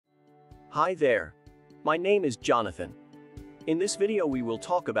Hi there. My name is Jonathan. In this video we will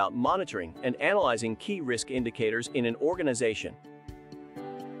talk about monitoring and analyzing key risk indicators in an organization.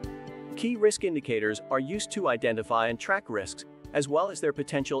 Key risk indicators are used to identify and track risks, as well as their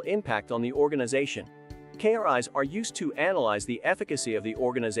potential impact on the organization. KRIs are used to analyze the efficacy of the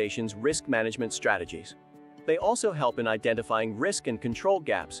organization's risk management strategies. They also help in identifying risk and control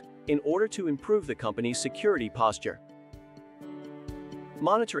gaps in order to improve the company's security posture.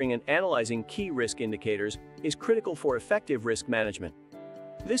 Monitoring and analyzing key risk indicators is critical for effective risk management.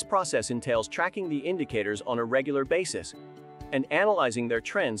 This process entails tracking the indicators on a regular basis and analyzing their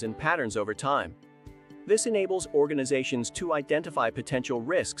trends and patterns over time. This enables organizations to identify potential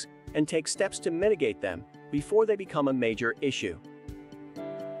risks and take steps to mitigate them before they become a major issue.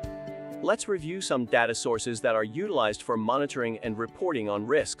 Let's review some data sources that are utilized for monitoring and reporting on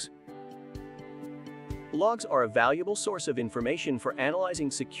risks. Logs are a valuable source of information for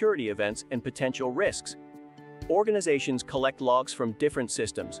analyzing security events and potential risks. Organizations collect logs from different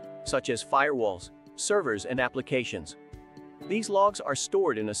systems, such as firewalls, servers, and applications. These logs are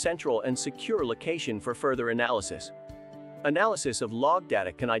stored in a central and secure location for further analysis. Analysis of log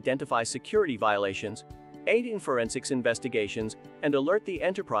data can identify security violations, aid in forensics investigations, and alert the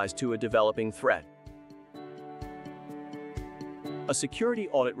enterprise to a developing threat. A security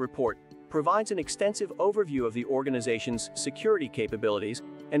audit report provides an extensive overview of the organization's security capabilities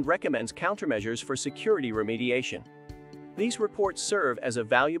and recommends countermeasures for security remediation. These reports serve as a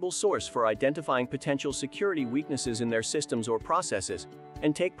valuable source for identifying potential security weaknesses in their systems or processes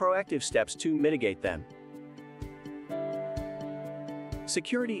and take proactive steps to mitigate them.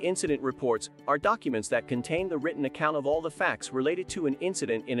 Security incident reports are documents that contain the written account of all the facts related to an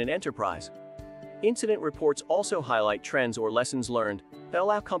incident in an enterprise. Incident reports also highlight trends or lessons learned that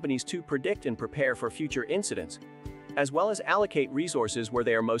allow companies to predict and prepare for future incidents, as well as allocate resources where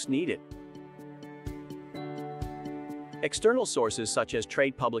they are most needed. External sources such as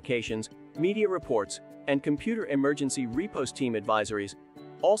trade publications, media reports, and computer emergency response team advisories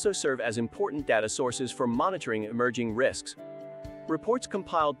also serve as important data sources for monitoring emerging risks. Reports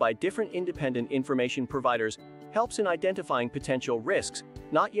compiled by different independent information providers helps in identifying potential risks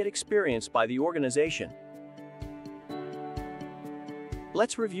not yet experienced by the organization.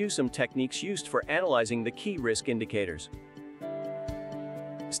 Let's review some techniques used for analyzing the key risk indicators.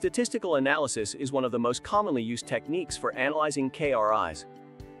 Statistical analysis is one of the most commonly used techniques for analyzing KRIs.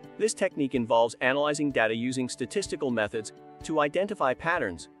 This technique involves analyzing data using statistical methods to identify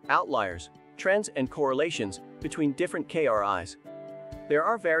patterns, outliers, trends, and correlations between different KRIs. There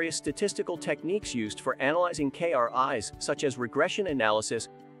are various statistical techniques used for analyzing KRIs, such as regression analysis,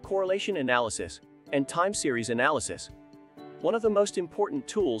 correlation analysis, and time series analysis. One of the most important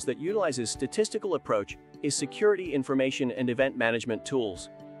tools that utilizes statistical approach is security information and event management tools.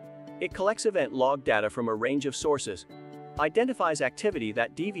 It collects event log data from a range of sources, identifies activity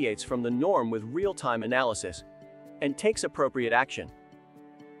that deviates from the norm with real-time analysis, and takes appropriate action.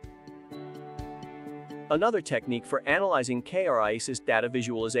 Another technique for analyzing KRIs is data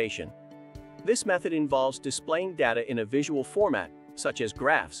visualization. This method involves displaying data in a visual format, such as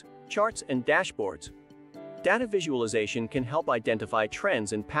graphs, charts, and dashboards. Data visualization can help identify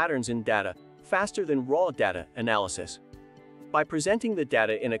trends and patterns in data faster than raw data analysis. By presenting the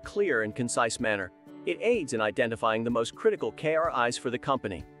data in a clear and concise manner, it aids in identifying the most critical KRIs for the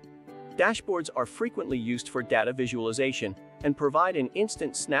company. Dashboards are frequently used for data visualization and provide an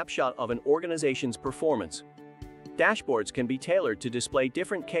instant snapshot of an organization's performance. Dashboards can be tailored to display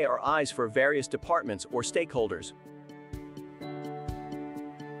different KRIs for various departments or stakeholders.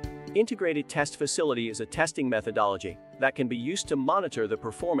 Integrated test facility is a testing methodology that can be used to monitor the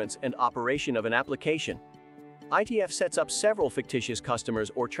performance and operation of an application. ITF sets up several fictitious customers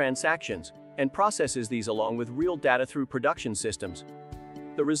or transactions and processes these along with real data through production systems.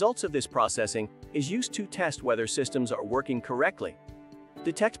 The results of this processing is used to test whether systems are working correctly,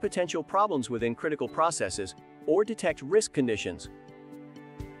 detect potential problems within critical processes, or detect risk conditions.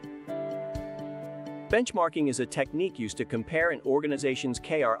 Benchmarking is a technique used to compare an organization's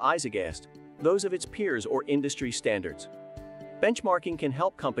KRIs against those of its peers or industry standards. Benchmarking can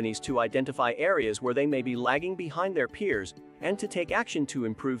help companies to identify areas where they may be lagging behind their peers and to take action to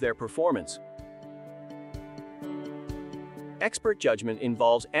improve their performance. Expert judgment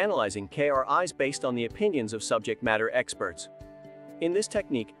involves analyzing KRIs based on the opinions of subject matter experts. In this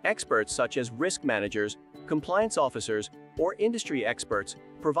technique, experts such as risk managers, compliance officers, or industry experts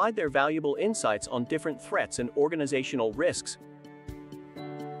provide their valuable insights on different threats and organizational risks.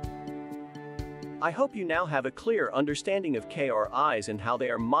 I hope you now have a clear understanding of KRIs and how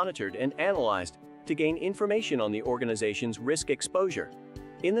they are monitored and analyzed to gain information on the organization's risk exposure.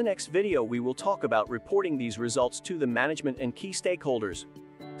 In the next video, we will talk about reporting these results to the management and key stakeholders.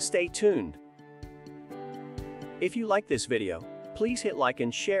 Stay tuned. If you like this video, please hit like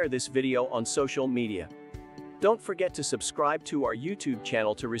and share this video on social media. Don't forget to subscribe to our YouTube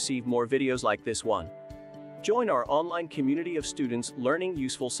channel to receive more videos like this one. Join our online community of students learning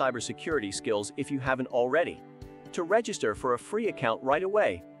useful cybersecurity skills if you haven't already. To register for a free account right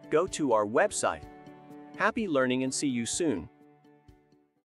away, go to our website. Happy learning and see you soon.